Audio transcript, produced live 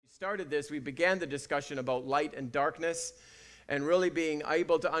started this, we began the discussion about light and darkness and really being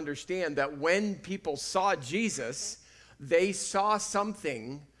able to understand that when people saw Jesus, they saw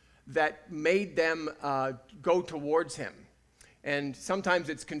something that made them go towards him. And sometimes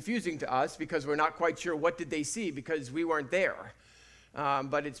it's confusing to us because we're not quite sure what did they see because we weren't there.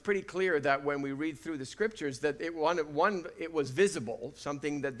 But it's pretty clear that when we read through the scriptures that it was visible,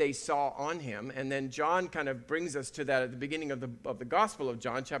 something that they saw on him. And then John kind of brings us to that at the beginning of the Gospel of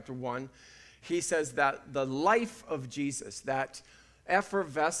John, chapter 1. He says that the life of Jesus, that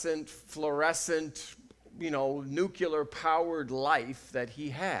effervescent, fluorescent, nuclear-powered life that he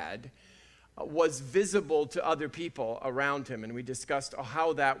had, was visible to other people around him. And we discussed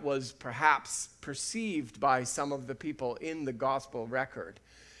how that was perhaps perceived by some of the people in the gospel record.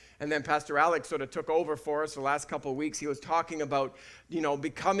 And then Pastor Alex sort of took over for us the last couple of weeks. He was talking about,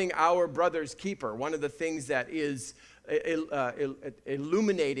 becoming our brother's keeper. One of the things that is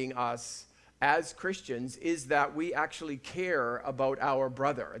illuminating us as Christians is that we actually care about our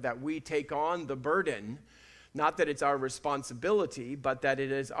brother, that we take on the burden. Not that it's our responsibility, but that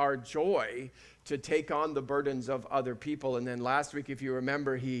it is our joy to take on the burdens of other people. And then last week, if you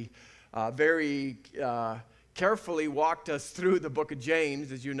remember, he very carefully walked us through the book of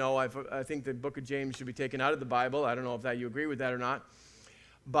James. As you know, I think the book of James should be taken out of the Bible. I don't know if you agree with that or not.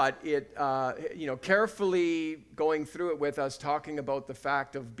 But it, carefully going through it with us, talking about the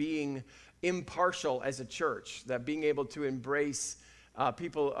fact of being impartial as a church, that being able to embrace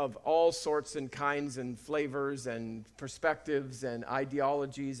people of all sorts and kinds and flavors and perspectives and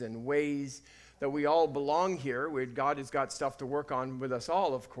ideologies and ways, that we all belong here. God has got stuff to work on with us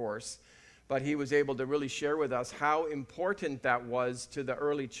all, of course, but he was able to really share with us how important that was to the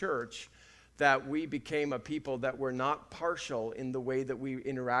early church, that we became a people that were not partial in the way that we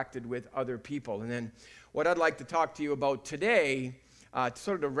interacted with other people. And then what I'd like to talk to you about today, to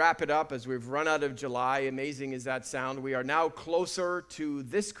sort of wrap it up as we've run out of July, amazing as that sound, we are now closer to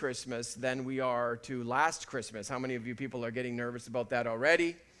this Christmas than we are to last Christmas. How many of you people are getting nervous about that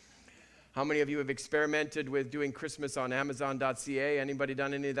already? How many of you have experimented with doing Christmas on Amazon.ca? Anybody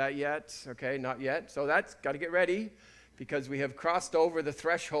done any of that yet? Okay, not yet. So that's got to get ready because we have crossed over the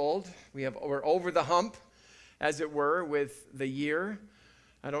threshold. We're over the hump, as it were, with the year.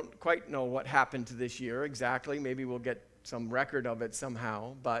 I don't quite know what happened to this year exactly. Maybe we'll get some record of it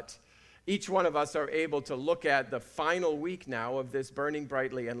somehow, but each one of us are able to look at the final week now of this Burning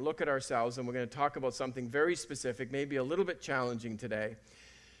Brightly and look at ourselves, and we're going to talk about something very specific, maybe a little bit challenging today.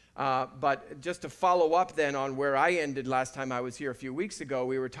 But just to follow up then on where I ended last time I was here a few weeks ago,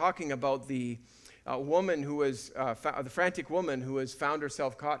 we were talking about the woman who was, the frantic woman who has found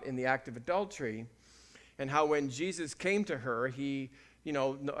herself caught in the act of adultery, and how when Jesus came to her, he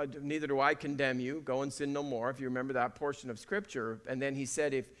neither do I condemn you, go and sin no more, if you remember that portion of Scripture. And then he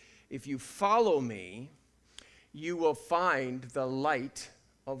said, if you follow me, you will find the light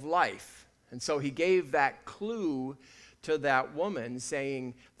of life. And so he gave that clue to that woman,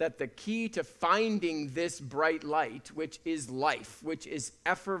 saying that the key to finding this bright light, which is life, which is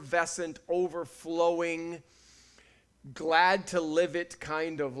effervescent, overflowing, glad to live it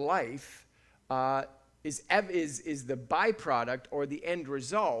kind of life, is the byproduct or the end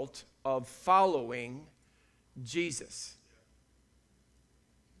result of following Jesus.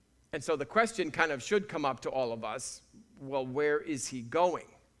 And so the question kind of should come up to all of us, well, where is he going?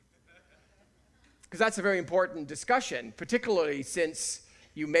 Because that's a very important discussion, particularly since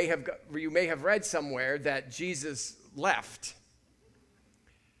you may have read somewhere that Jesus left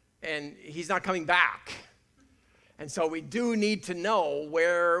and he's not coming back. And so we do need to know,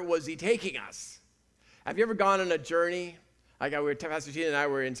 where was he taking us? Have you ever gone on a journey? Pastor Tina and I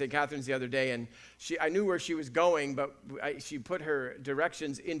were in St. Catharines the other day, and I knew where she was going, but she put her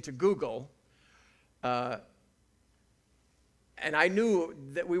directions into Google, and I knew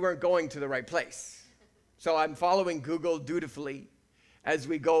that we weren't going to the right place. So I'm following Google dutifully as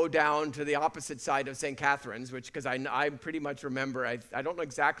we go down to the opposite side of St. Catharines, because I pretty much remember, I don't know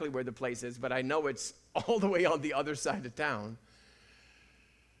exactly where the place is, but I know it's all the way on the other side of town.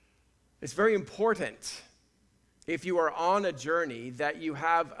 It's very important, if you are on a journey, that you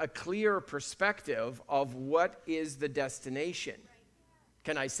have a clear perspective of what is the destination.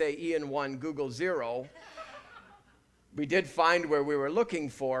 Can I say Ian 1, Google 0? We did find where we were looking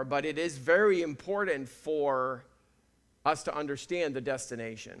for, but it is very important for us to understand the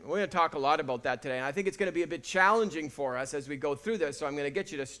destination. We're going to talk a lot about that today, and I think it's going to be a bit challenging for us as we go through this, so I'm going to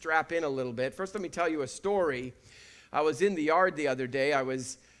get you to strap in a little bit. First, let me tell you a story. I was in the yard the other day.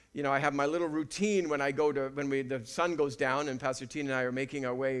 I have my little routine when the sun goes down and Pastor Tina and I are making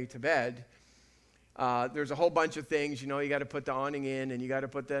our way to bed. There's a whole bunch of things. You got to put the awning in, and you got to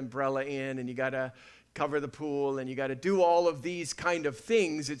put the umbrella in, and you got to cover the pool, and you got to do all of these kind of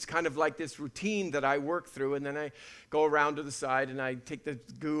things. It's kind of like this routine that I work through, and then I go around to the side, and I take the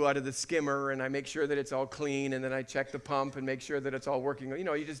goo out of the skimmer, and I make sure that it's all clean, and then I check the pump and make sure that it's all working.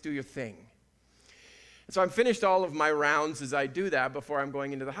 You just do your thing. And so I'm finished all of my rounds as I do that before I'm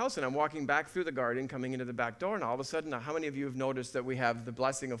going into the house, and I'm walking back through the garden, coming into the back door, and all of a sudden, how many of you have noticed that we have the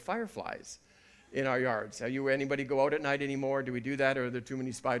blessing of fireflies in our yards? Anybody go out at night anymore? Do we do that, or are there too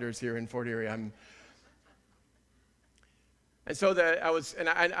many spiders here in Fort Erie? And so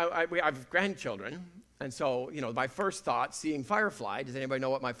we have grandchildren, and so, my first thought, seeing firefly, does anybody know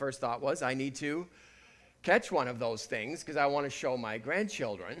what my first thought was? I need to catch one of those things because I want to show my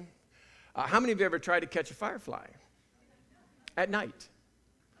grandchildren. How many of you ever tried to catch a firefly at night?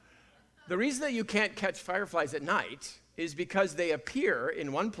 The reason that you can't catch fireflies at night is because they appear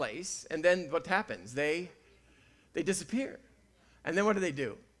in one place, and then what happens? They disappear. And then what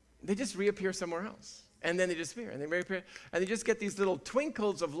do? They just reappear somewhere else. And then they disappear, and they reappear, and they just get these little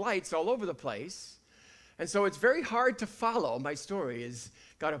twinkles of lights all over the place. And so it's very hard to follow. My story has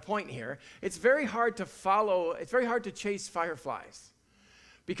got a point here. It's very hard to follow. It's very hard to chase fireflies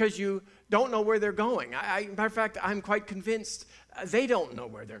because you don't know where they're going. Matter of fact, I'm quite convinced they don't know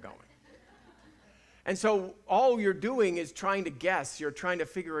where they're going. And so all you're doing is trying to guess. You're trying to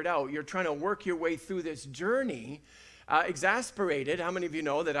figure it out. You're trying to work your way through this journey. Exasperated, how many of you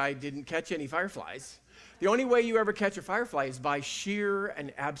know that I didn't catch any fireflies? The only way you ever catch a firefly is by sheer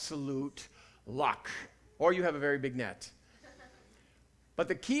and absolute luck, or you have a very big net. But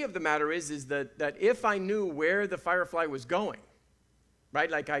the key of the matter is that if I knew where the firefly was going, right,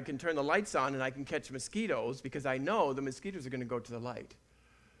 like I can turn the lights on and I can catch mosquitoes because I know the mosquitoes are going to go to the light.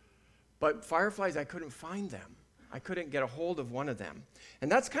 But fireflies, I couldn't find them. I couldn't get a hold of one of them.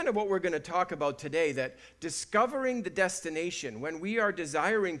 And that's kind of what we're going to talk about today, that discovering the destination, when we are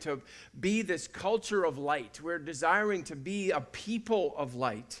desiring to be this culture of light, we're desiring to be a people of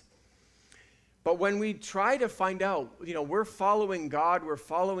light. But when we try to find out, we're following God, we're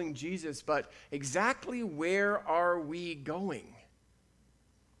following Jesus, but exactly where are we going?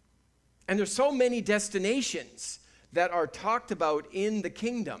 And there's so many destinations that are talked about in the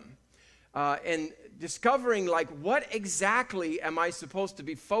kingdom. And discovering what exactly am I supposed to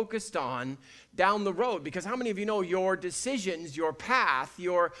be focused on down the road? Because how many of you know your decisions, your path,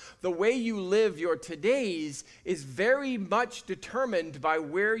 the way you live your todays is very much determined by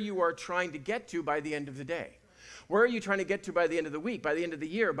where you are trying to get to by the end of the day. Where are you trying to get to by the end of the week, by the end of the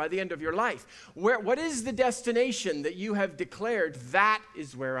year, by the end of your life? What is the destination that you have declared, that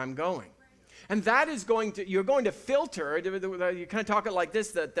is where I'm going? And that is you're going to filter, you kind of talk it like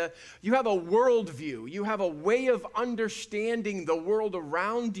this, that you have a worldview, you have a way of understanding the world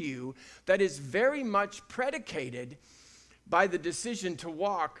around you that is very much predicated by the decision to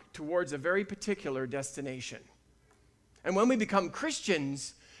walk towards a very particular destination. And when we become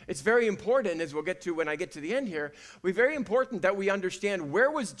Christians, it's very important, as we'll get to when I get to the end here, it's very important that we understand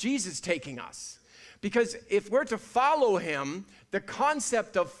where was Jesus taking us. Because if we're to follow him, the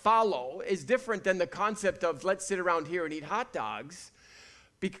concept of follow is different than the concept of let's sit around here and eat hot dogs.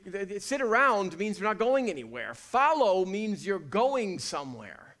 Sit around means we're not going anywhere. Follow means you're going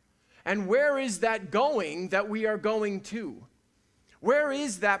somewhere. And where is that going that we are going to? Where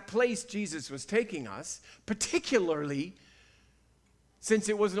is that place Jesus was taking us, particularly since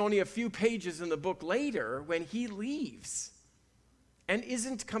it wasn't only a few pages in the book later when he leaves and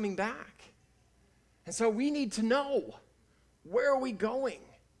isn't coming back? And so we need to know, where are we going?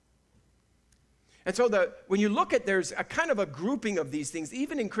 And so when you look at, there's a kind of a grouping of these things.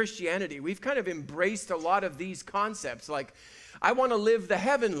 Even in Christianity, we've kind of embraced a lot of these concepts. Like, I want to live the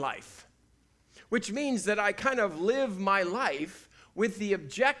heaven life, which means that I kind of live my life with the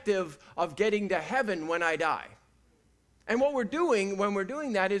objective of getting to heaven when I die. And what we're doing when we're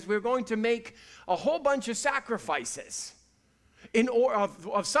doing that is we're going to make a whole bunch of sacrifices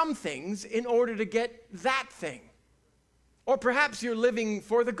of some things in order to get that thing. Or perhaps you're living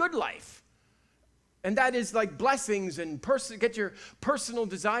for the good life. And that is like blessings and get your personal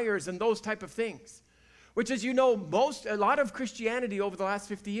desires and those type of things. Which, as you know, a lot of Christianity over the last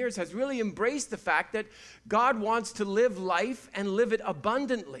 50 years has really embraced the fact that God wants to live life and live it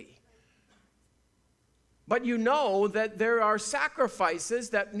abundantly. But you know that there are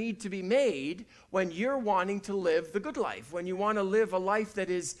sacrifices that need to be made when you're wanting to live the good life, when you want to live a life that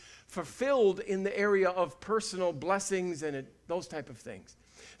is fulfilled in the area of personal blessings and those type of things.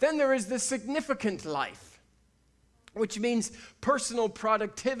 Then there is the significant life, which means personal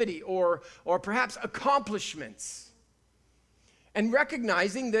productivity or perhaps accomplishments. And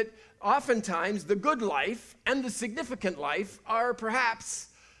recognizing that oftentimes the good life and the significant life are perhaps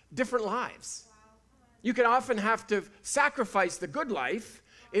different lives. You can often have to sacrifice the good life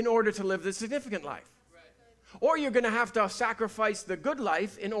in order to live the significant life. Or you're going to have to sacrifice the good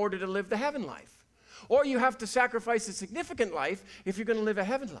life in order to live the heaven life. Or you have to sacrifice a significant life if you're going to live a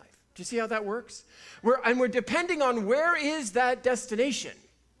heaven life. Do you see how that works? We're depending on where is that destination.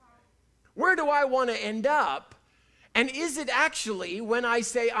 Where do I want to end up? And is it actually, when I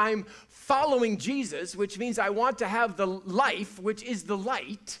say I'm following Jesus, which means I want to have the life, which is the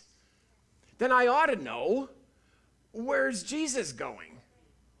light, then I ought to know, where's Jesus going?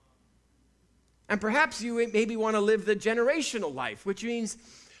 And perhaps you maybe want to live the generational life, which means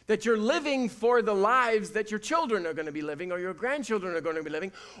that you're living for the lives that your children are going to be living, or your grandchildren are going to be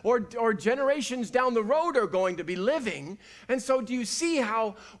living, or generations down the road are going to be living. And so do you see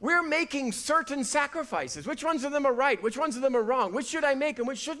how we're making certain sacrifices? Which ones of them are right? Which ones of them are wrong? Which should I make and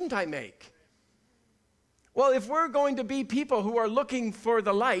which shouldn't I make? Well, if we're going to be people who are looking for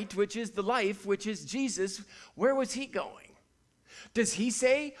the light, which is the life, which is Jesus, where was he going? Does he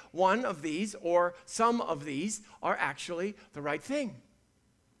say one of these or some of these are actually the right thing?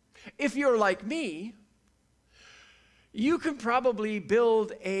 If you're like me, you can probably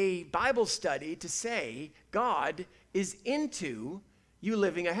build a Bible study to say God is into you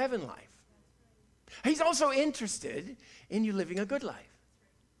living a heaven life. He's also interested in you living a good life.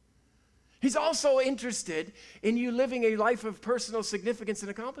 He's also interested in you living a life of personal significance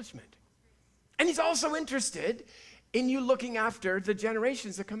and accomplishment. And he's also interested in you looking after the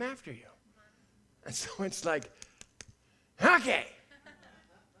generations that come after you. And so it's like, okay,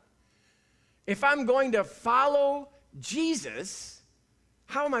 if I'm going to follow Jesus,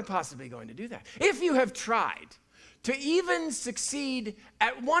 how am I possibly going to do that? If you have tried to even succeed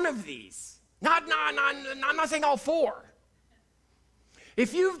at one of these, I'm not saying all four.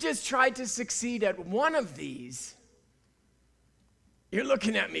 If you've just tried to succeed at one of these, you're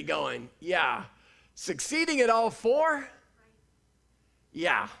looking at me going, yeah, succeeding at all four?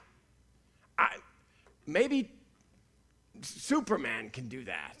 Yeah. Maybe Superman can do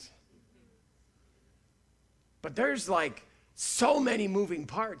that. But there's like so many moving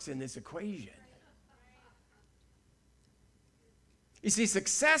parts in this equation. You see,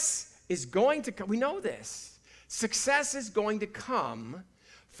 success is going to come, we know this. Success is going to come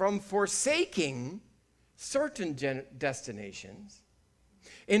from forsaking certain destinations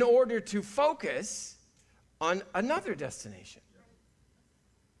in order to focus on another destination.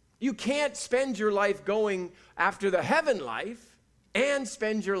 You can't spend your life going after the heaven life and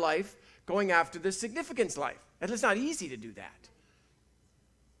spend your life going after the significance life. And it's not easy to do that.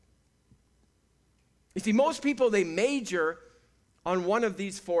 You see, most people, they major on one of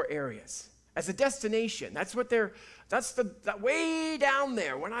these four areas as a destination. That's the way down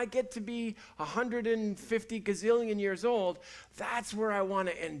there. When I get to be 150 gazillion years old, that's where I want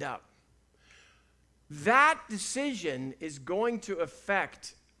to end up. That decision is going to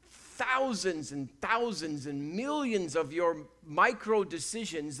affect thousands and thousands and millions of your micro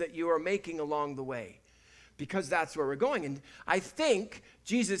decisions that you are making along the way, because that's where we're going. And I think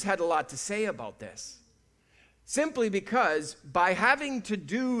Jesus had a lot to say about this, simply because by having to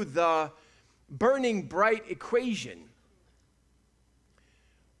do the burning bright equation,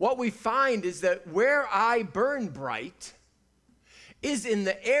 what we find is that where I burn bright is in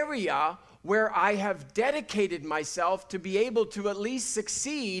the area where I have dedicated myself to be able to at least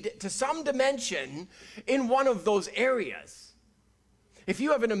succeed to some dimension in one of those areas. If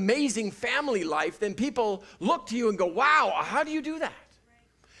you have an amazing family life, then people look to you and go, wow, how do you do that?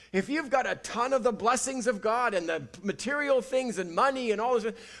 If you've got a ton of the blessings of God and the material things and money and all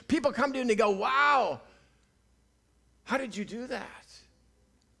this, people come to you and they go, wow, how did you do that?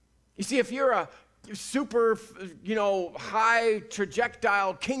 You see, if you're a super, high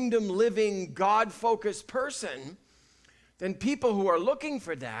trajectile, kingdom living, God-focused person, then people who are looking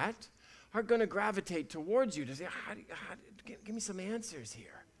for that are going to gravitate towards you to say, give me some answers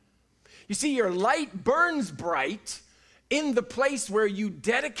here. You see, your light burns bright in the place where you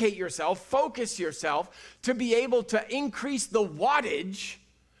dedicate yourself, focus yourself to be able to increase the wattage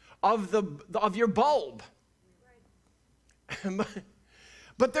of your bulb.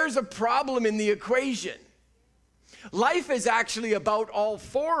 But there's a problem in the equation. Life is actually about all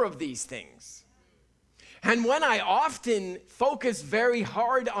four of these things. And when I often focus very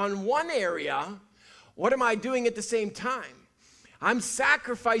hard on one area, what am I doing at the same time? I'm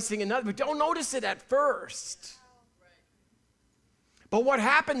sacrificing another, but don't notice it at first. But what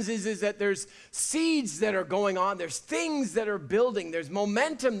happens is that there's seeds that are going on, there's things that are building, there's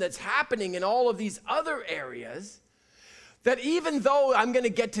momentum that's happening in all of these other areas That even though I'm going to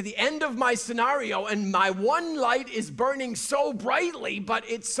get to the end of my scenario and my one light is burning so brightly, but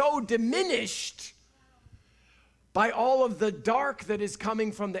it's so diminished by all of the dark that is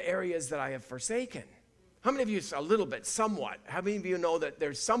coming from the areas that I have forsaken. How many of you, a little bit, somewhat, how many of you know that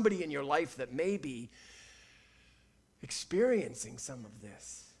there's somebody in your life that may be experiencing some of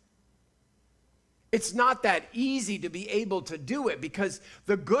this? It's not that easy to be able to do it because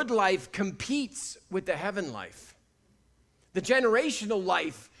the good life competes with the heaven life. The generational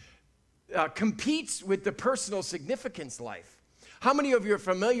life competes with the personal significance life. How many of you are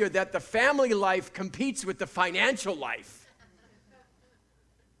familiar that the family life competes with the financial life?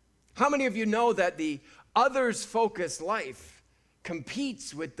 How many of you know that the others-focused life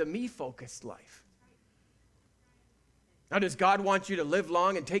competes with the me-focused life? Now, does God want you to live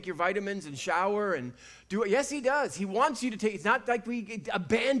long and take your vitamins and shower and do it? Yes, he does. He wants you to take, it's not like we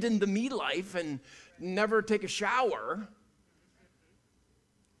abandon the me life and never take a shower.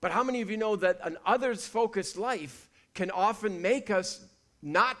 But how many of you know that an others-focused life can often make us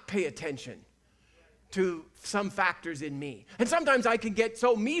not pay attention to some factors in me? And sometimes I can get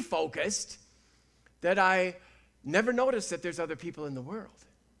so me-focused that I never notice that there's other people in the world.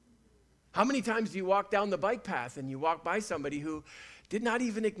 How many times do you walk down the bike path and you walk by somebody who did not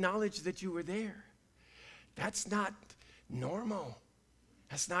even acknowledge that you were there? That's not normal.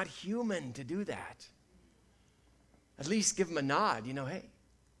 That's not human to do that. At least give them a nod, hey.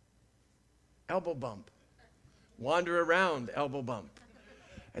 Elbow bump. Wander around, elbow bump.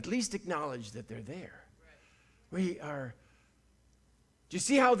 At least acknowledge that they're there. We are. Do you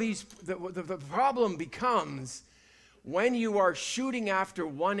see how the problem becomes when you are shooting after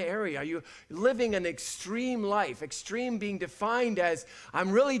one area? You're living an extreme life. Extreme being defined as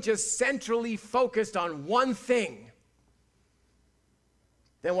I'm really just centrally focused on one thing.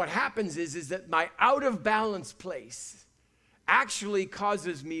 Then what happens is that my out of balance place actually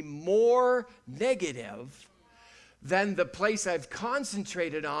causes me more negative than the place I've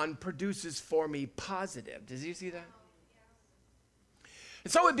concentrated on produces for me positive. Does you see that?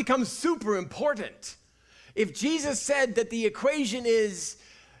 And so it becomes super important. If Jesus said that the equation is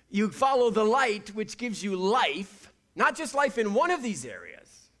you follow the light, which gives you life, not just life in one of these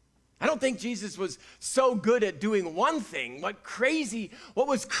areas. I don't think Jesus was so good at doing one thing. What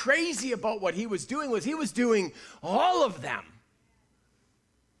was crazy about what he was doing was he was doing all of them.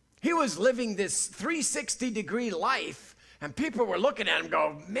 He was living this 360-degree life, and people were looking at him and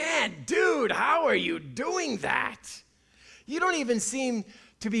go, man, dude, how are you doing that? You don't even seem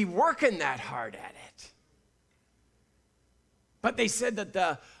to be working that hard at it. But they said that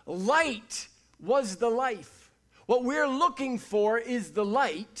the light was the life. What we're looking for is the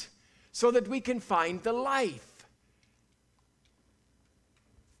light so that we can find the life.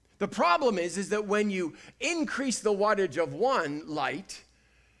 The problem is that when you increase the wattage of one light,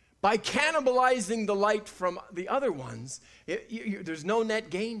 by cannibalizing the light from the other ones, there's no net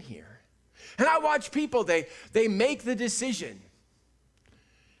gain here. And I watch people, they make the decision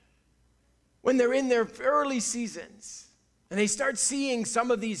when they're in their early seasons and they start seeing some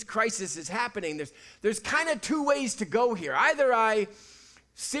of these crises happening. There's kind of two ways to go here. Either I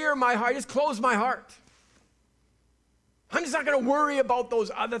sear my heart, just close my heart. I'm just not going to worry about those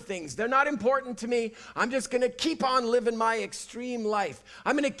other things. They're not important to me. I'm just going to keep on living my extreme life.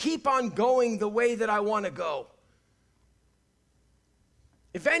 I'm going to keep on going the way that I want to go.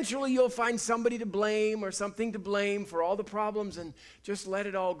 Eventually, you'll find somebody to blame or something to blame for all the problems and just let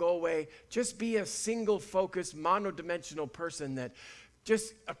it all go away. Just be a single-focused, monodimensional person that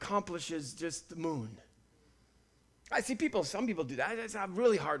just accomplishes just the moon. I see some people do that. That's a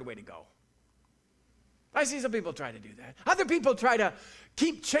really hard way to go. I see some people try to do that. Other people try to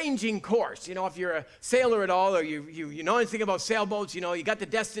keep changing course. If you're a sailor at all or you know anything about sailboats, you got the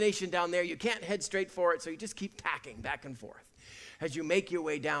destination down there. You can't head straight for it, so you just keep tacking back and forth as you make your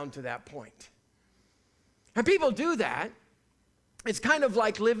way down to that point. And people do that. It's kind of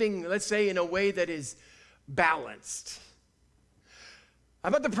like living, let's say, in a way that is balanced.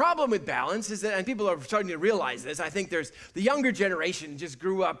 But the problem with balance is that, and people are starting to realize this, I think there's the younger generation just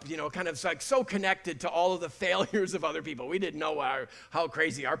grew up, kind of like so connected to all of the failures of other people. We didn't know how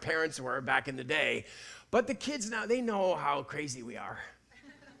crazy our parents were back in the day. But the kids now, they know how crazy we are.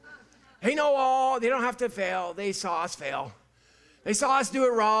 They know all, they don't have to fail. They saw us fail. They saw us do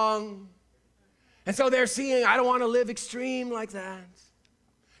it wrong. And so they're seeing, I don't want to live extreme like that.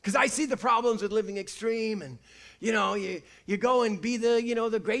 Because I see the problems with living extreme, and you go and be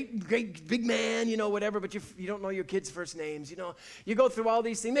the great big man, whatever, but you don't know your kids' first names. You go through all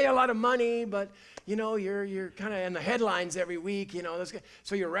these things. They have a lot of money, but you're kind of in the headlines every week.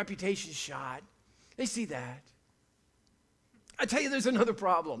 So your reputation's shot. They see that. I tell you, there's another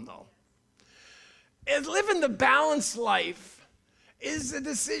problem, though. Living the balanced life is a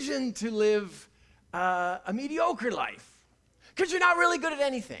decision to live a mediocre life because you're not really good at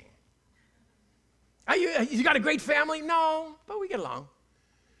anything. You got a great family? No, but we get along.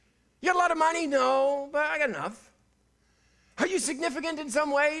 You got a lot of money? No, but I got enough. Are you significant in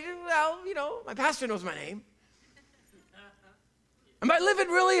some way? Well, my pastor knows my name. Am I living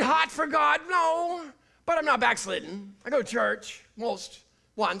really hot for God? No, but I'm not backslidden. I go to church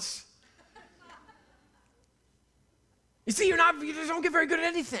once. You see, you just don't get very good at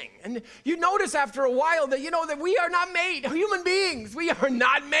anything. And you notice after a while that, that we are not made, human beings, we are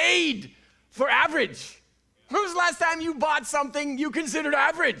not made for average. When was the last time you bought something you considered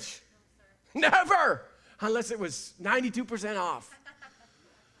average? Never, unless it was 92% off.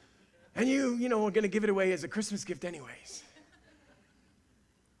 And you were going to give it away as a Christmas gift anyways.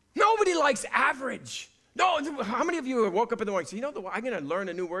 Nobody likes average. No, how many of you woke up in the morning and said, I'm going to learn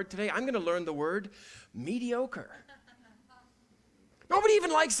a new word today. I'm going to learn the word mediocre. Nobody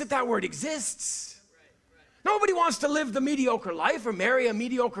even likes that word exists. Nobody wants to live the mediocre life or marry a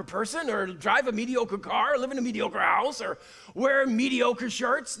mediocre person or drive a mediocre car or live in a mediocre house or wear mediocre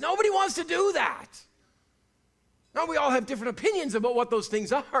shirts. Nobody wants to do that. Now, we all have different opinions about what those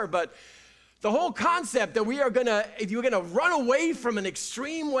things are, but the whole concept that if you're going to run away from an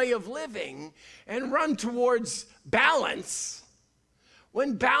extreme way of living and run towards balance,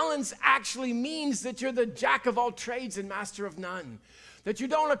 when balance actually means that you're the jack of all trades and master of none, that you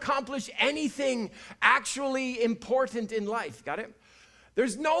don't accomplish anything actually important in life. Got it?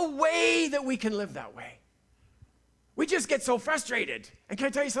 There's no way that we can live that way. We just get so frustrated. And can I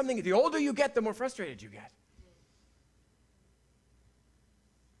tell you something? The older you get, the more frustrated you get.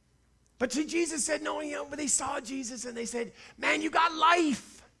 But see, Jesus said, no, but they saw Jesus and they said, man, you got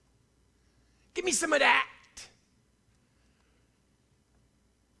life. Give me some of that.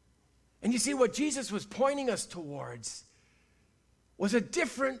 And you see, what Jesus was pointing us towards was a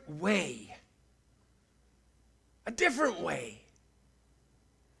different way. A different way.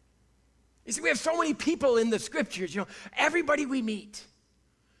 You see, we have so many people in the scriptures, everybody we meet,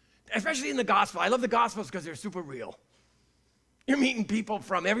 especially in the gospel. I love the gospels because they're super real. You're meeting people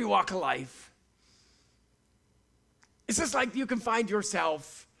from every walk of life. It's just like you can find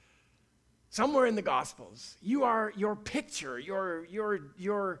yourself somewhere in the gospels. Your picture,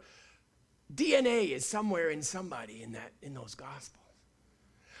 your DNA is somewhere in somebody in those gospels.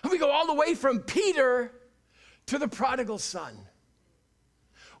 And we go all the way from Peter to the prodigal son.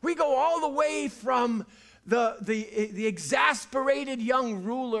 We go all the way from the exasperated young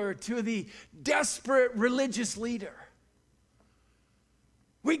ruler to the desperate religious leader.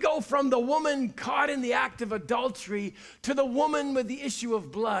 We go from the woman caught in the act of adultery to the woman with the issue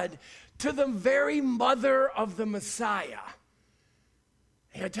of blood to the very mother of the Messiah.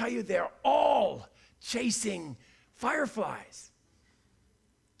 And I tell you, they're all chasing fireflies.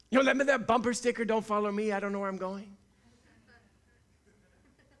 Remember that bumper sticker, don't follow me, I don't know where I'm going?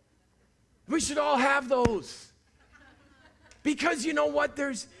 We should all have those. Because you know what,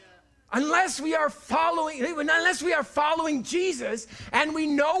 unless we are following Jesus and we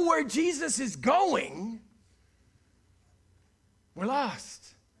know where Jesus is going, we're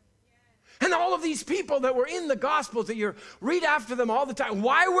lost. And all of these people that were in the Gospels that you read after them all the time,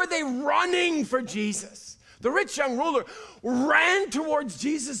 why were they running for Jesus? The rich young ruler ran towards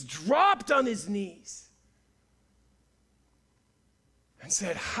Jesus, dropped on his knees, and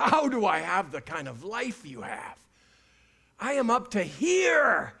said, how do I have the kind of life you have? I am up to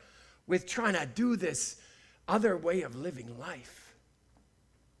here with trying to do this other way of living life.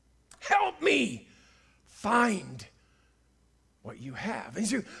 Help me find what you have. And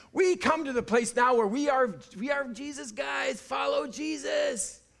so we come to the place now where we are Jesus guys, follow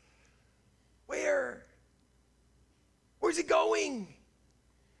Jesus. Where's he going?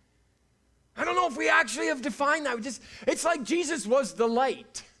 I don't know if we actually have defined that. It's like Jesus was the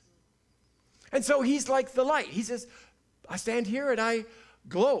light. And so he's like the light. He says, I stand here and I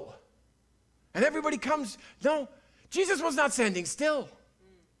glow. And everybody comes. No, Jesus was not standing still.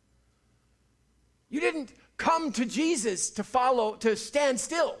 You didn't come to Jesus to stand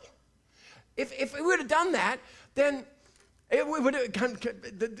still. If we would have done that, then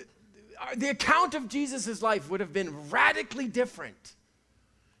the account of Jesus' life would have been radically different.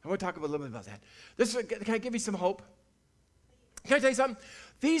 And we'll talk a little bit about that. Can I give you some hope? Can I tell you something?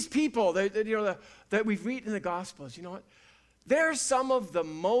 These people that we read in the Gospels, you know what? They're some of the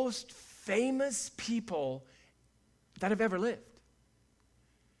most famous people that have ever lived.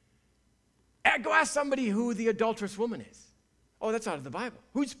 Go ask somebody who the adulterous woman is. Oh, that's out of the Bible.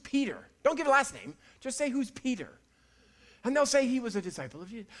 Who's Peter? Don't give a last name. Just say who's Peter. And they'll say he was a disciple of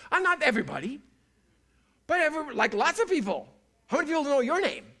Jesus. Not everybody, but like lots of people. How many people know your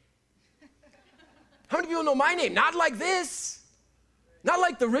name? How many people know my name? Not like this. Not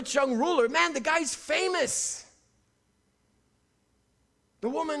like the rich young ruler. Man, the guy's famous. The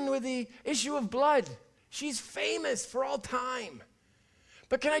woman with the issue of blood, she's famous for all time.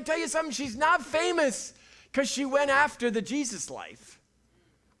 But can I tell you something? She's not famous because she went after the Jesus life,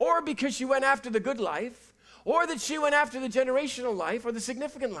 or because she went after the good life, or that she went after the generational life or the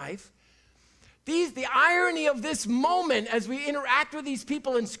significant life. The irony of this moment as we interact with these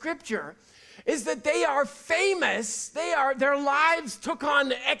people in Scripture is that they are famous. Their lives took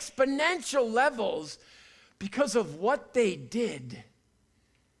on exponential levels because of what they did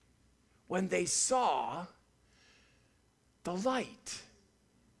when they saw the light.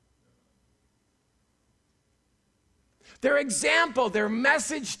 Their example, their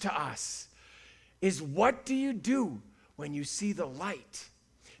message to us is, what do you do when you see the light?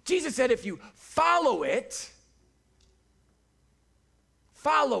 Jesus said, if you follow it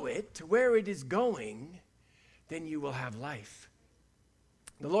to where it is going, then you will have life.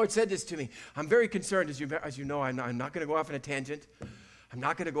 The Lord said this to me. I'm very concerned, as you know, I'm not going to go off on a tangent.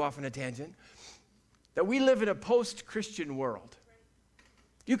 That we live in a post-Christian world.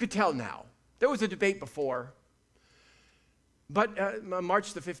 You could tell now. There was a debate before. But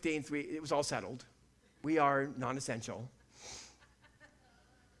March the 15th, it was all settled. We are non-essential.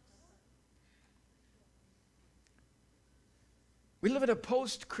 We live in a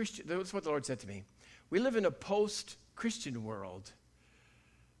post-Christian, that's what the Lord said to me. We live in a post-Christian world,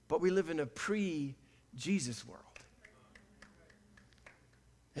 but we live in a pre-Jesus world.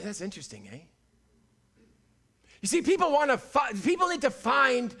 And that's interesting, eh? You see, people need to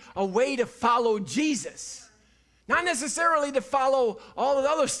find a way to follow Jesus. Not necessarily to follow all of the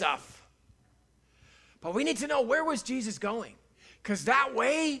other stuff. But we need to know, where was Jesus going? Because that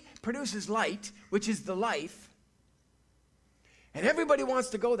way produces light, which is the life. And everybody wants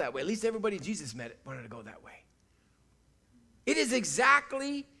to go that way. At least everybody Jesus met wanted to go that way. It is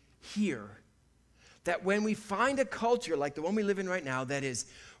exactly here that when we find a culture like the one we live in right now that is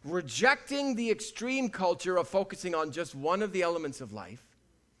rejecting the extreme culture of focusing on just one of the elements of life,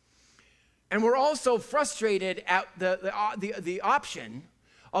 and we're also frustrated at the option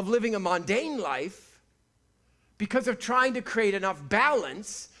of living a mundane life because of trying to create enough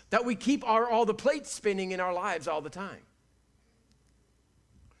balance that we keep all the plates spinning in our lives all the time.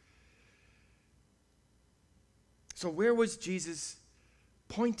 So where was Jesus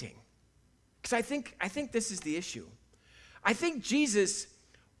pointing? Because I think this is the issue. I think Jesus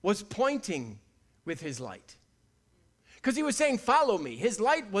was pointing with his light. Because he was saying, follow me. His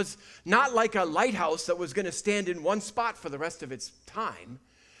light was not like a lighthouse that was going to stand in one spot for the rest of its time.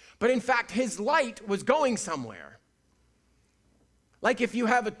 But in fact, his light was going somewhere. Like if you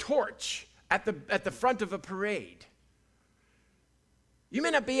have a torch at the front of a parade. You may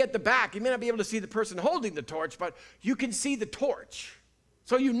not be at the back. You may not be able to see the person holding the torch, but you can see the torch.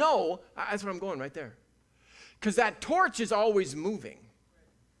 So you know, that's where I'm going right there. Because that torch is always moving.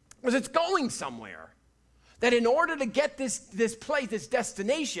 Because it's going somewhere. That in order to get this place, this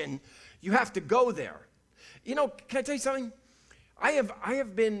destination, you have to go there. You know, can I tell you something? I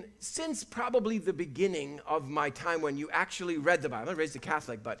have been, since probably the beginning of my time when you actually read the Bible. I'm raised a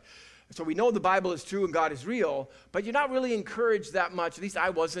Catholic, but so we know the Bible is true and God is real, but you're not really encouraged that much. At least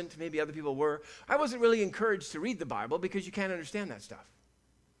I wasn't. Maybe other people were. I wasn't really encouraged to read the Bible because you can't understand that stuff.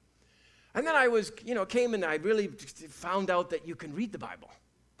 And then I came and I really found out that you can read the Bible.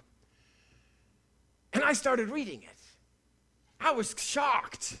 And I started reading it. I was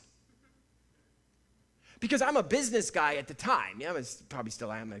shocked. Because I'm a business guy at the time. Yeah, I probably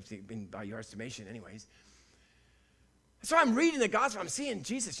still am, by your estimation anyways. So I'm reading the gospel. I'm seeing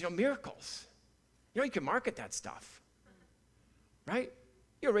Jesus, miracles. You can market that stuff. Right?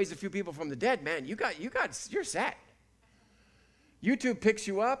 You'll raise a few people from the dead, man. You're set. YouTube picks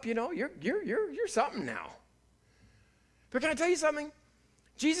you up, you're something now. But can I tell you something?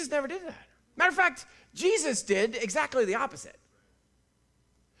 Jesus never did that. Matter of fact, Jesus did exactly the opposite.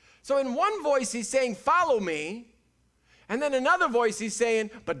 So in one voice, he's saying, follow me. And then another voice, he's saying,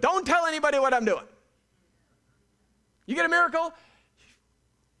 but don't tell anybody what I'm doing. You get a miracle?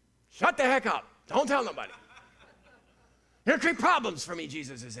 Shut the heck up. Don't tell nobody. You're going to create problems for me,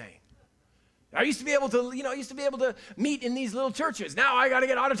 Jesus is saying. I used to be able to, meet in these little churches. Now I got to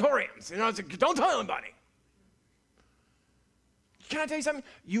get auditoriums. It's like, don't tell anybody. Can I tell you something?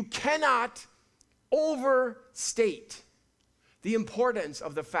 You cannot overstate the importance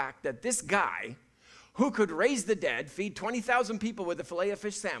of the fact that this guy who could raise the dead, feed 20,000 people with a filet of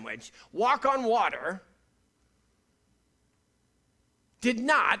fish sandwich, walk on water, did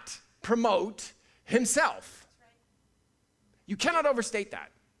not promote himself. You cannot overstate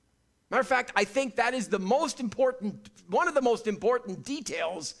that. Matter of fact, I think that is one of the most important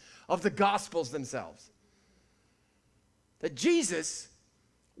details of the Gospels themselves. That Jesus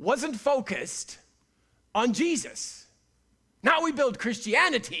wasn't focused on Jesus. Now we build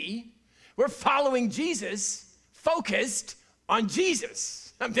Christianity. We're following Jesus, focused on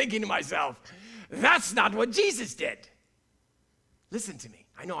Jesus. I'm thinking to myself, that's not what Jesus did. Listen to me.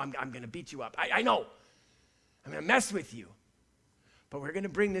 I know I'm going to beat you up. I know. I'm going to mess with you. But we're going to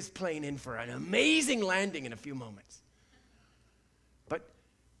bring this plane in for an amazing landing in a few moments. But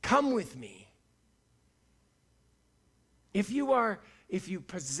come with me. If you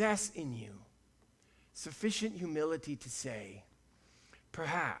possess in you sufficient humility to say,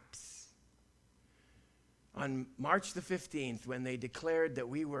 perhaps on March the 15th, when they declared that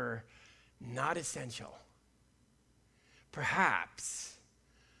we were not essential, perhaps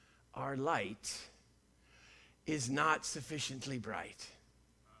our light is not sufficiently bright.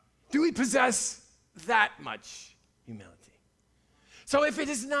 Do we possess that much humility? So if it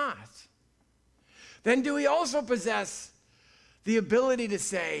is not, then do we also possess the ability to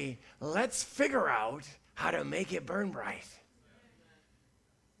say, let's figure out how to make it burn bright?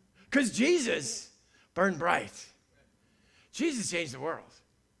 Because Jesus burned bright. Jesus changed the world.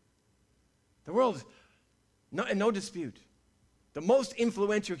 The world, no dispute. The most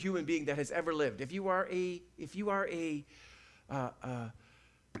influential human being that has ever lived. If you are an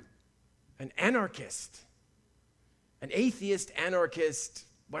anarchist, an atheist, anarchist,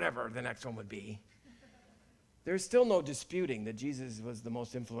 whatever the next one would be, there's still no disputing that Jesus was the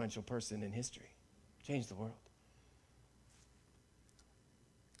most influential person in history. Changed the world.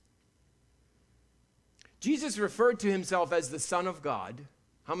 Jesus referred to himself as the Son of God.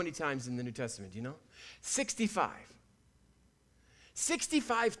 How many times in the New Testament, do you know? 65.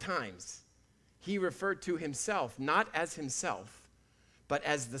 65 times he referred to himself, not as himself, but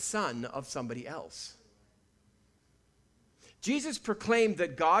as the son of somebody else. Jesus proclaimed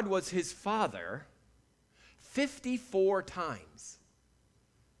that God was his Father 54 times.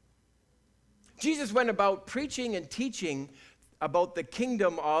 Jesus went about preaching and teaching about the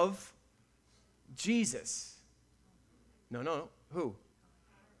kingdom of Jesus. No. Who?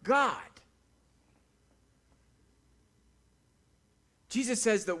 God. Jesus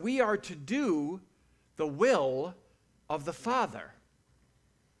says that we are to do the will of the Father.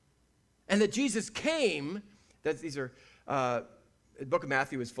 And that Jesus came, the book of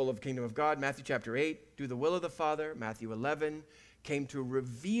Matthew is full of kingdom of God. Matthew chapter 8, do the will of the Father. Matthew 11, came to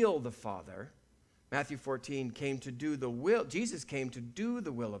reveal the Father. Matthew 14, came to do the will. Jesus came to do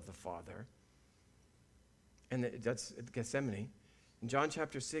the will of the Father. And that's at Gethsemane. In John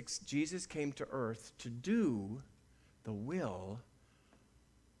chapter 6, Jesus came to earth to do the will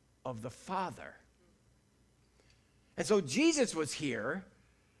of the Father. And so Jesus was here,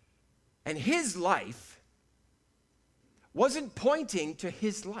 and his life wasn't pointing to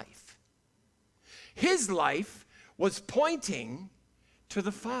his life. His life was pointing to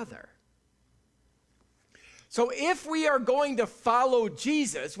the Father. So if we are going to follow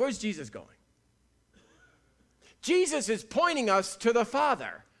Jesus, where's Jesus going? Jesus is pointing us to the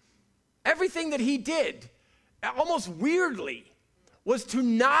Father. Everything that he did, almost weirdly, was to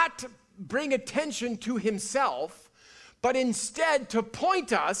not bring attention to himself, but instead to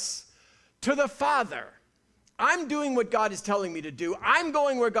point us to the Father. I'm doing what God is telling me to do. I'm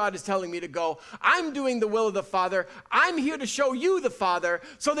going where God is telling me to go. I'm doing the will of the Father. I'm here to show you the Father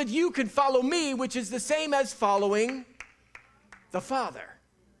so that you can follow me, which is the same as following the Father.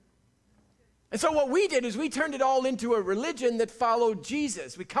 And so what we did is we turned it all into a religion that followed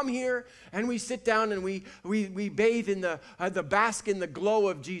Jesus. We come here and we sit down and we bathe in the bask in the glow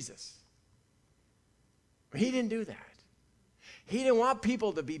of Jesus. He didn't do that. He didn't want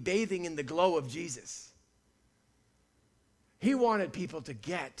people to be bathing in the glow of Jesus. He wanted people to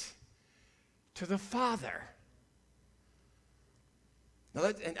to the Father. Now,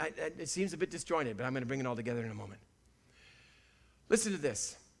 it seems a bit disjointed, but I'm going to bring it all together in a moment. Listen to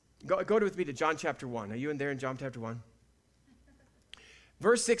this. Go with me to John chapter 1. Are you in there in John chapter 1?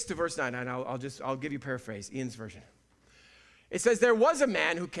 Verse 6 to verse 9, and I'll give you paraphrase, Ian's version. It says, there was a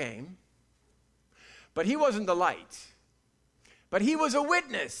man who came, but he wasn't the light, but he was a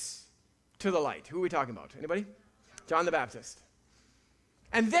witness to the light. Who are we talking about? Anybody? John the Baptist.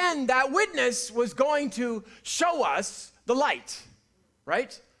 And then that witness was going to show us the light,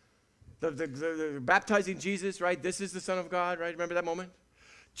 right? The baptizing Jesus, right? This is the Son of God, right? Remember that moment?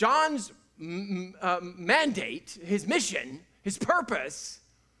 John's mandate, his mission, his purpose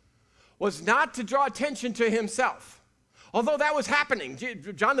was not to draw attention to himself. Although that was happening,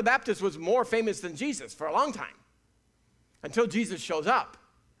 John the Baptist was more famous than Jesus for a long time, until Jesus shows up.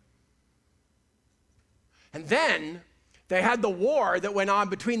 And then they had the war that went on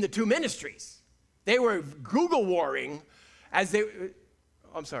between the two ministries. They were Google warring as they,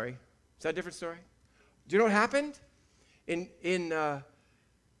 I'm sorry, is that a different story? Do you know what happened? In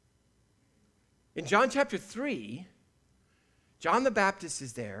John chapter 3, John the Baptist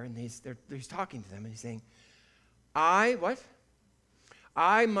is there, and he's talking to them, and he's saying, I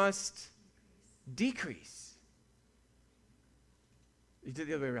must decrease. He did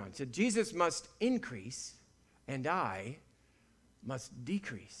the other way around. He said, Jesus must increase, and I must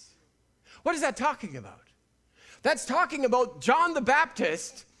decrease. What is that talking about? That's talking about John the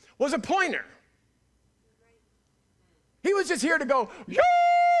Baptist was a pointer. He was just here to go, yo,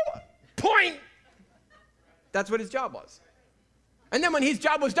 point. That's what his job was. And then when his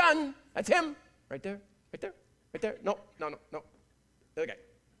job was done, that's him. Right there, right there, right there. No. The other guy.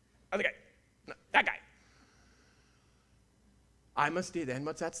 Other guy. No, that guy. Then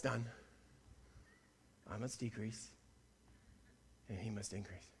once that's done, I must decrease, and he must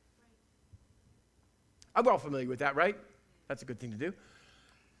increase. I'm well familiar with that, right? That's a good thing to do.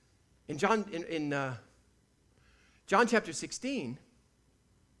 In John chapter 16,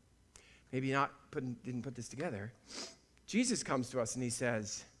 maybe you didn't put this together, Jesus comes to us and he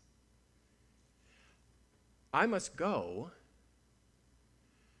says, I must go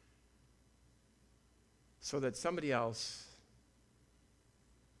so that somebody else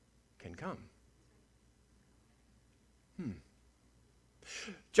can come.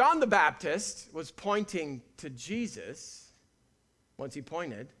 John the Baptist was pointing to Jesus. Once he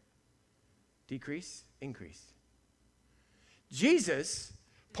pointed, decrease, increase. Jesus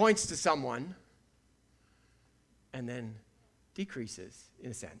points to someone and then decreases,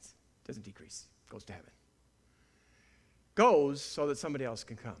 in a sense. Doesn't decrease, goes to heaven. Goes so that somebody else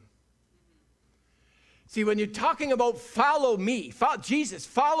can come. See, when you're talking about follow me,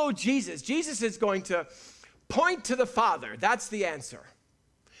 follow Jesus, Jesus is going to point to the Father. That's the answer.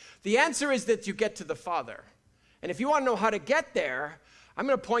 The answer is that you get to the Father. And if you want to know how to get there, I'm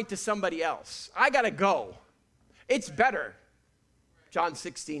going to point to somebody else. I got to go. It's better, John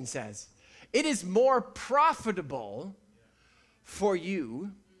 16 says. It is more profitable for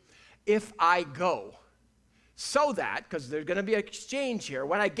you if I go. So that, because there's going to be an exchange here,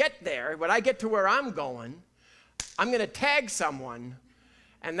 when I get there, when I get to where I'm going, I'm going to tag someone,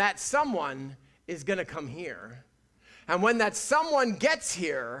 and that someone is going to come here. And when that someone gets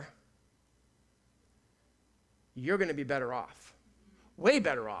here, you're going to be better off. Way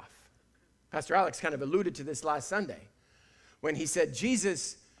better off. Pastor Alex kind of alluded to this last Sunday when he said,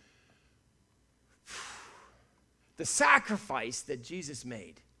 Jesus, the sacrifice that Jesus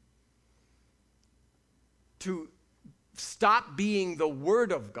made to stop being the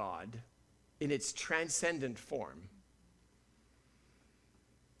Word of God in its transcendent form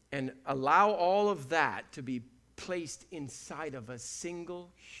and allow all of that to be placed inside of a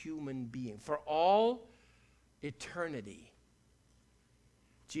single human being. For all eternity,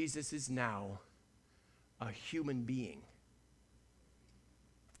 Jesus is now a human being.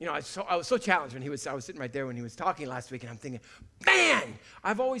 You know, I was so challenged when I was sitting right there when he was talking last week, and I'm thinking, man,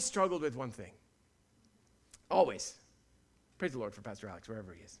 I've always struggled with one thing. Always. Praise the Lord for Pastor Alex,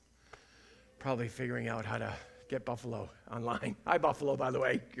 wherever he is. Probably figuring out how to get Buffalo online. Hi, Buffalo, by the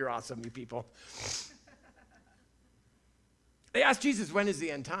way. You're awesome, you people. They asked Jesus, when is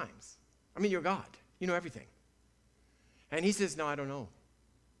the end times? I mean, you're God. You know everything. And he says, no, I don't know.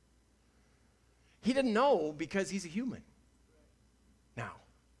 He didn't know because he's a human. Now,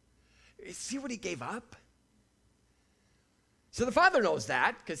 see what he gave up? So the Father knows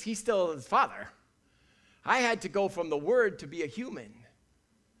that because he's still his Father. I had to go from the Word to be a human.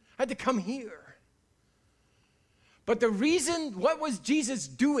 I had to come here. But the reason, what was Jesus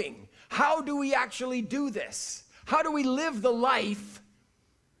doing? How do we actually do this? How do we live the life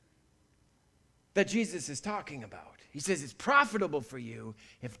that Jesus is talking about? He says it's profitable for you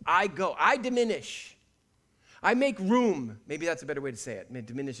if I go. I diminish. I make room. Maybe that's a better way to say it. I mean,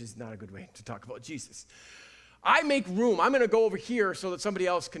 diminish is not a good way to talk about Jesus. I make room. I'm going to go over here so that somebody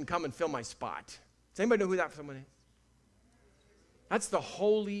else can come and fill my spot. Does anybody know who that someone is? That's the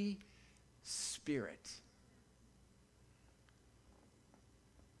Holy Spirit.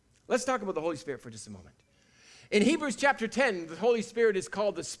 Let's talk about the Holy Spirit for just a moment. In Hebrews chapter 10, the Holy Spirit is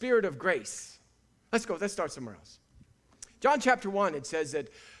called the Spirit of grace. Let's start somewhere else. John chapter 1, it says that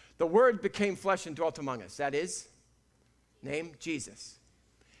the Word became flesh and dwelt among us. That is, name, Jesus.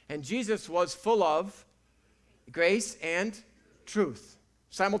 And Jesus was full of grace and truth.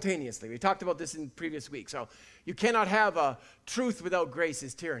 simultaneously. We talked about this in previous weeks. So you cannot have a truth without grace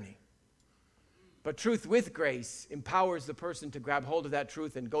is tyranny. But truth with grace empowers the person to grab hold of that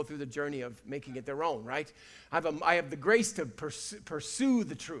truth and go through the journey of making it their own, right? I have the grace to pursue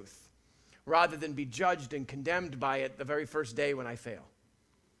the truth rather than be judged and condemned by it the very first day when I fail.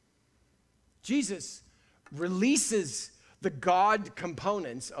 Jesus releases the God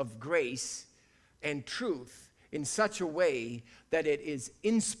components of grace and truth in such a way that it is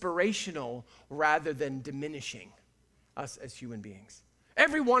inspirational rather than diminishing us as human beings.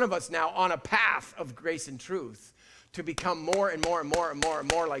 Every one of us now on a path of grace and truth to become more and more and more and more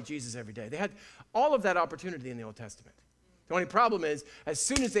and more like Jesus every day. They had all of that opportunity in the Old Testament. The only problem is, as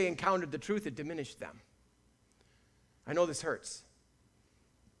soon as they encountered the truth, it diminished them. I know this hurts.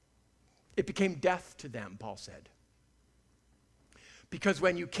 It became death to them, Paul said. Because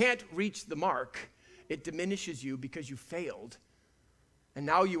when you can't reach the mark, it diminishes you because you failed. And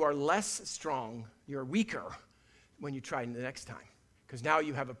now you are less strong, you're weaker when you try the next time. Because now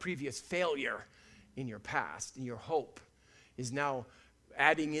you have a previous failure in your past, and your hope is now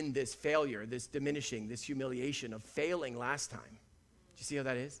adding in this failure, this diminishing, this humiliation of failing last time. Do you see how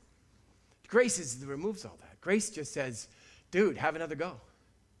that is? Grace removes all that. Grace just says, dude, have another go.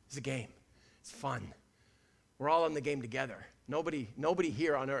 It's a game. It's fun. We're all in the game together. Nobody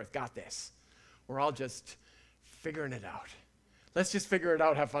here on earth got this. We're all just figuring it out. Let's just figure it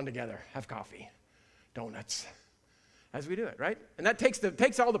out, have fun together, have coffee, donuts, as we do it, right? And that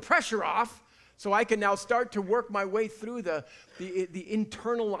takes all the pressure off, so I can now start to work my way through the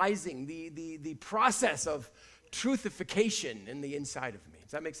internalizing, the process of truthification in the inside of me.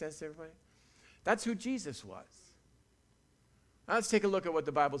 Does that make sense to everybody? That's who Jesus was. Now let's take a look at what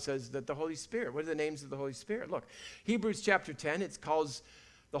the Bible says that the Holy Spirit, what are the names of the Holy Spirit? Look, Hebrews chapter 10, it calls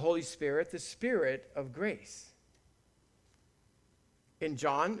the Holy Spirit the Spirit of grace. In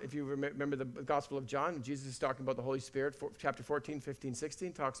John, if you remember the Gospel of John, Jesus is talking about the Holy Spirit, chapter 14, 15,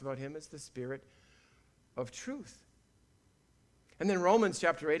 16, talks about him as the Spirit of truth. And then Romans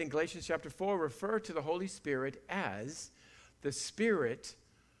chapter 8 and Galatians chapter 4 refer to the Holy Spirit as the Spirit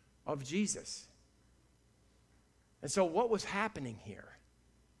of Jesus. And so what was happening here?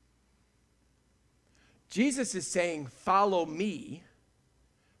 Jesus is saying, follow me,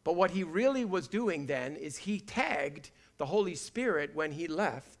 but what he really was doing then is he tagged the Holy Spirit when he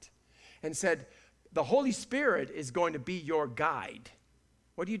left and said, the Holy Spirit is going to be your guide.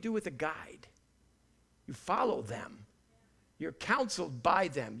 What do you do with a guide? You follow them. You're counseled by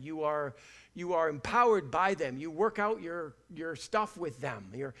them. You are empowered by them. You work out your stuff with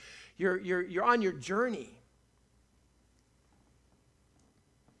them. You're on your journey.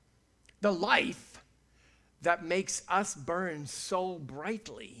 The life that makes us burn so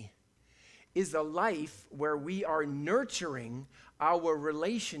brightly is a life where we are nurturing our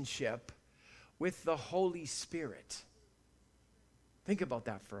relationship with the Holy Spirit. Think about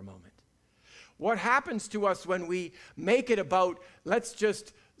that for a moment. What happens to us when we make it about, let's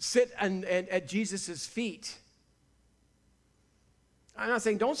just sit at Jesus' feet? I'm not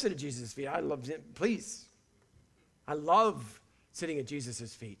saying don't sit at Jesus' feet. I love it. Please. I love sitting at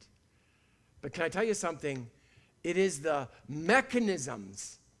Jesus' feet. But can I tell you something? It is the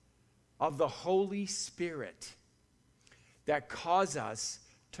mechanisms of the Holy Spirit that cause us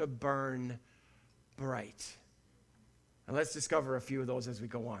to burn bright. And let's discover a few of those as we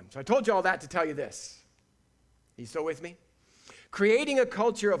go on. So I told you all that to tell you this. Are you still with me? Creating a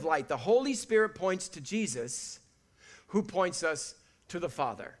culture of light. The Holy Spirit points to Jesus, who points us to the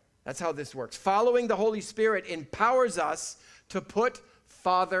Father. That's how this works. Following the Holy Spirit empowers us to put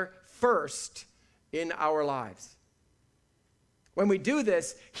Father first in our lives. When we do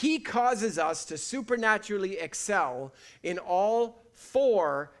this, he causes us to supernaturally excel in all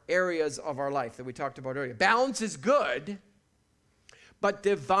 4 areas of our life that we talked about earlier. Balance is good, but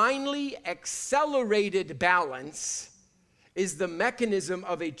divinely accelerated balance is the mechanism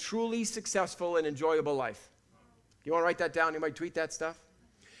of a truly successful and enjoyable life. You want to write that down? You might tweet that stuff.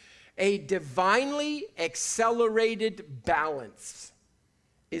 A divinely accelerated balance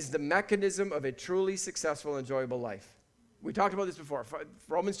is the mechanism of a truly successful, enjoyable life. We talked about this before.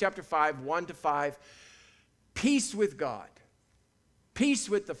 Romans chapter 5, 1-5. Peace with God. Peace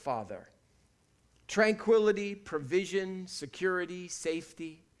with the Father. Tranquility, provision, security,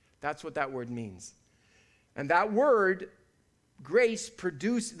 safety. That's what that word means. And that word, grace,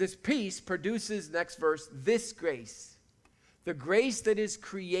 this peace produces, next verse, this grace. The grace that is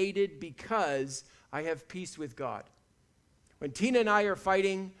created because I have peace with God. When Tina and I are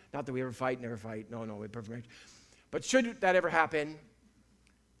fighting, not that we ever fight, never fight. No, we're perfect marriage. But should that ever happen,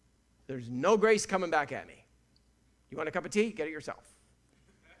 there's no grace coming back at me. You want a cup of tea? Get it yourself.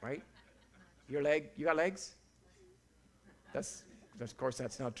 right? Your leg, you got legs? Of course,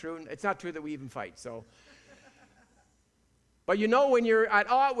 that's not true. It's not true that we even fight, so. But you know when you're at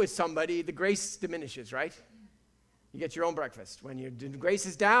odds with somebody, the grace diminishes, right? You get your own breakfast. When your grace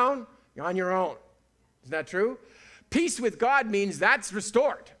is down, you're on your own. Isn't that true? Peace with God means that's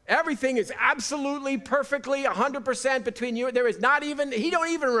restored. Everything is absolutely, perfectly, 100% between you. There is not even, he don't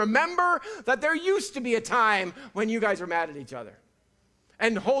even remember that there used to be a time when you guys were mad at each other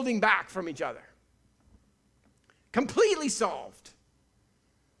and holding back from each other. Completely solved.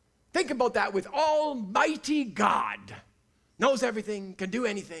 Think about that with Almighty God. Knows everything, can do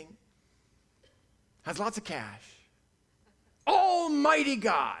anything, has lots of cash. Almighty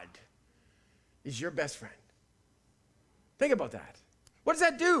God is your best friend. Think about that. What does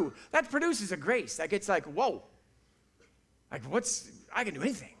that do? That produces a grace that gets like, whoa. Like I can do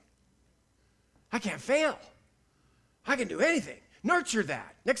anything. I can't fail. I can do anything. Nurture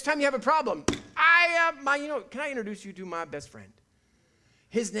that. Next time you have a problem, can I introduce you to my best friend?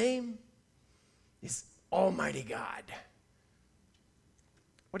 His name is Almighty God.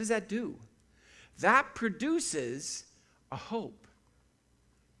 What does that do? That produces a hope.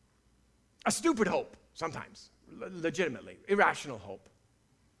 A stupid hope, sometimes. Legitimately. Irrational hope.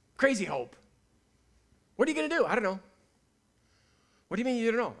 Crazy hope. What are you going to do? I don't know. What do you mean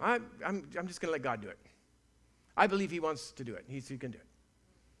you don't know? I'm just going to let God do it. I believe he wants to do it. He can do it.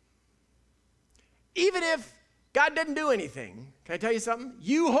 Even if God doesn't do anything, can I tell you something?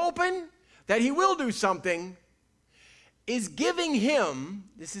 You hoping that he will do something is giving him,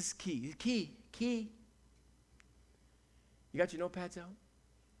 this is key. You got your notepads out?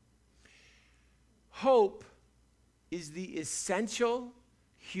 Hope is the essential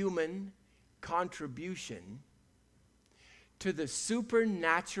human contribution to the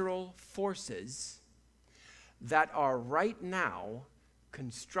supernatural forces that are right now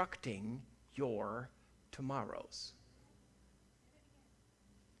constructing your tomorrows.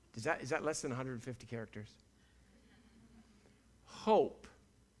 Is that less than 150 characters? Hope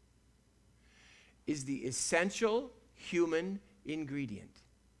is the essential human ingredient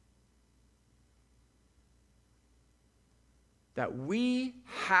that we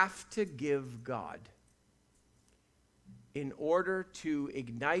have to give God in order to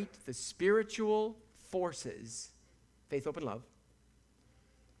ignite the spiritual forces, faith, hope, and love,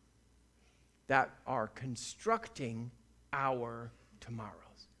 that are constructing our tomorrows.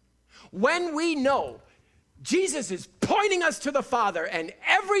 When we know Jesus is pointing us to the Father and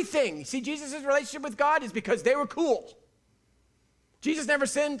everything, see, Jesus' relationship with God is because they were cool. Jesus never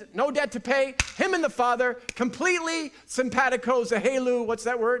sinned, no debt to pay, him and the Father, completely simpatico, zahelu, what's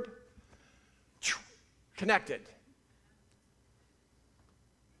that word? Connected.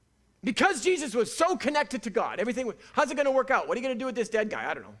 Because Jesus was so connected to God, how's it going to work out? What are you going to do with this dead guy?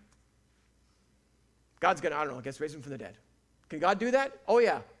 I don't know. God's going to, I guess raise him from the dead. Can God do that? Oh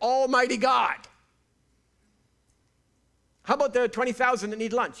yeah, Almighty God. How about the 20,000 that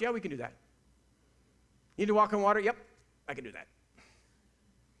need lunch? Yeah, we can do that. Need to walk on water? Yep, I can do that.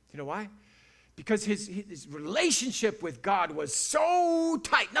 You know why? Because his relationship with God was so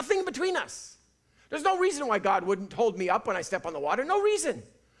tight, nothing between us. There's no reason why God wouldn't hold me up when I step on the water. No reason.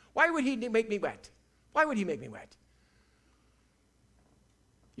 Why would he make me wet? Why would he make me wet?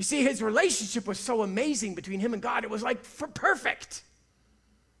 You see, his relationship was so amazing between him and God. It was like perfect.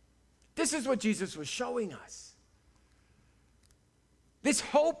 This is what Jesus was showing us. This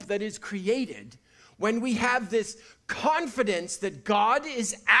hope that is created when we have this confidence that God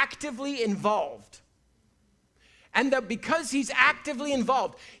is actively involved. And that because he's actively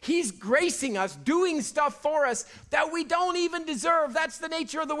involved, he's gracing us, doing stuff for us that we don't even deserve. That's the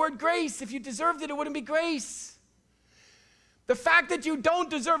nature of the word grace. If you deserved it, it wouldn't be grace. The fact that you don't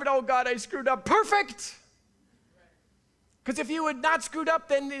deserve it, oh God, I screwed up. Perfect. Because if you had not screwed up,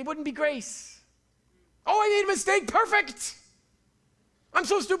 then it wouldn't be grace. Oh, I made a mistake. Perfect. I'm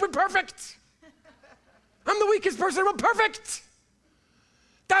so stupid. Perfect. I'm the weakest person. I'm perfect.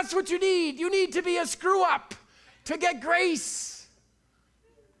 That's what you need. You need to be a screw up to get grace.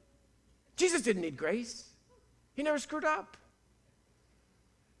 Jesus didn't need grace. He never screwed up.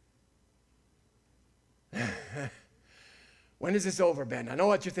 When is this over, Ben? I know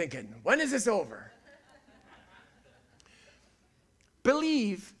what you're thinking. When is this over?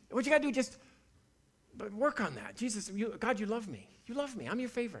 Believe. What you got to do, just work on that. Jesus, God, you love me. You love me. I'm your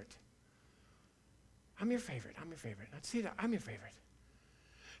favorite. I'm your favorite. I'm your favorite. Now, see that? I'm your favorite.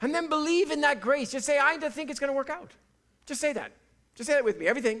 And then believe in that grace. Just say, I think it's going to work out. Just say that. Just say that with me.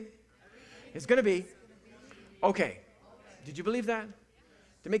 Everything is going to be okay. Did you believe that? Did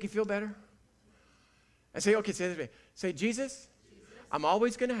it make you feel better? And say, okay, say this with me. Say, Jesus, I'm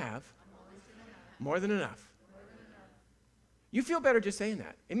always going to have more than enough. You feel better just saying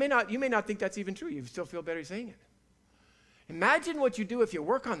that. You may not think that's even true. You still feel better saying it. Imagine what you do if you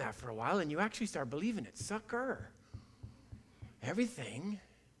work on that for a while and you actually start believing it. Sucker. Everything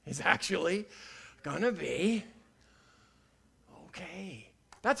is actually going to be okay.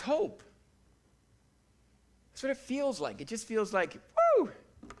 That's hope. That's what it feels like. It just feels like, woo,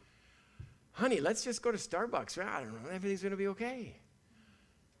 honey, let's just go to Starbucks. I don't know, everything's going to be okay.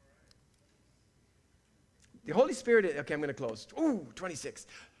 The Holy Spirit, okay, I'm going to close. Ooh, 26.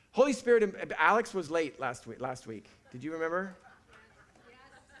 Holy Spirit, Alex was late last week. Did you remember? Yes.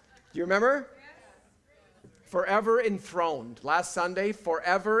 Do you remember? Yes. Forever enthroned. Last Sunday,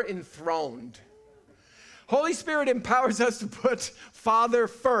 forever enthroned. Holy Spirit empowers us to put Father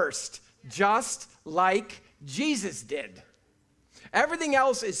first, just like Jesus did. Everything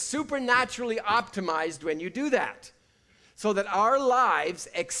else is supernaturally optimized when you do that, so that our lives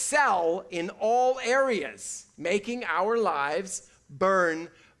excel in all areas, making our lives burn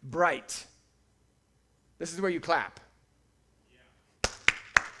bright. This is where you clap. Yeah.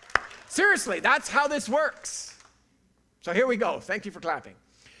 Seriously, that's how this works. So here we go. Thank you for clapping.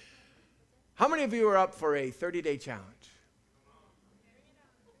 How many of you are up for a 30-day challenge?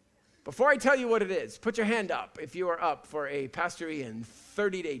 Before I tell you what it is, put your hand up if you are up for a Pastor Ian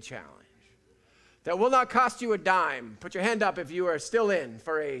 30-day challenge. That will not cost you a dime. Put your hand up if you are still in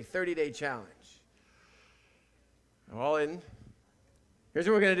for a 30-day challenge. All in. Here's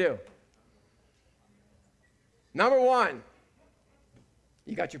what we're going to do. Number one,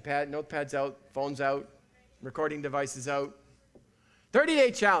 you got your notepads out, phones out, recording devices out.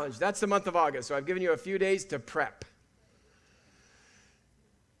 30-day challenge. That's the month of August, so I've given you a few days to prep.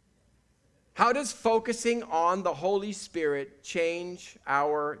 How does focusing on the Holy Spirit change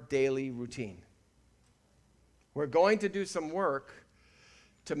our daily routine? We're going to do some work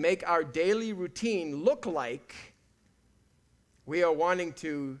to make our daily routine look like we are wanting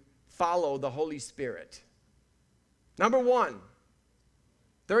to follow the Holy Spirit. Number one,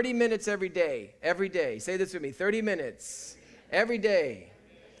 30 minutes every day. Every day. Say this with me. 30 minutes every day.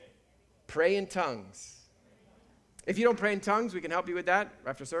 Pray in tongues. If you don't pray in tongues, we can help you with that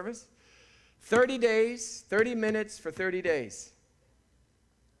after service. 30 days, 30 minutes for 30 days.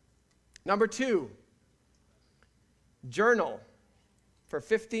 Number two, journal for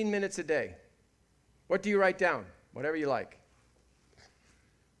 15 minutes a day. What do you write down? Whatever you like.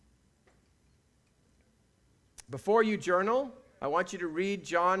 Before you journal, I want you to read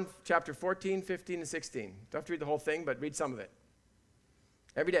John chapter 14, 15, and 16. Don't have to read the whole thing, but read some of it.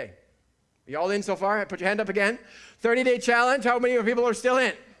 Every day. You all in so far? Put your hand up again. 30-day challenge. How many people are still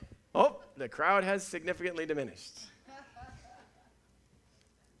in? Oh, the crowd has significantly diminished.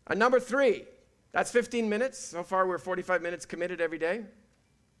 And number three, that's 15 minutes. So far, we're 45 minutes committed every day.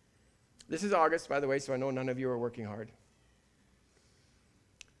 This is August, by the way, so I know none of you are working hard.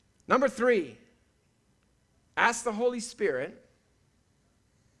 Number three, ask the Holy Spirit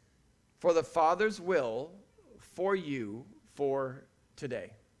for the Father's will for you for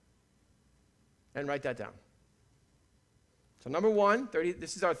today. And write that down. So number one,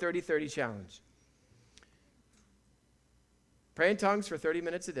 this is our 30-30 challenge. Pray in tongues for 30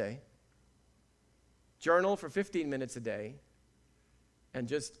 minutes a day. Journal for 15 minutes a day. And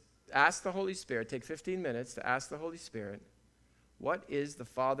just ask the Holy Spirit, take 15 minutes to ask the Holy Spirit, what is the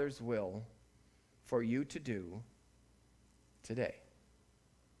Father's will for you to do today?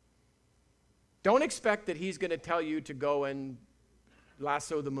 Don't expect that he's going to tell you to go and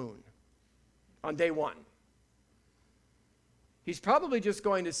lasso the moon on day one. He's probably just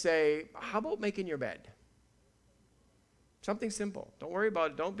going to say, how about making your bed? Something simple. Don't worry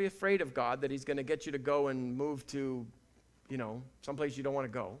about it. Don't be afraid of God that he's going to get you to go and move to, someplace you don't want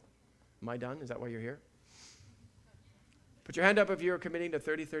to go. Am I done? Is that why you're here? Put your hand up if you're committing to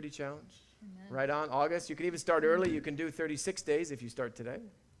 30-30 challenge. Amen. Right on, August. You can even start early. You can do 36 days if you start today.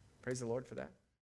 Praise the Lord for that.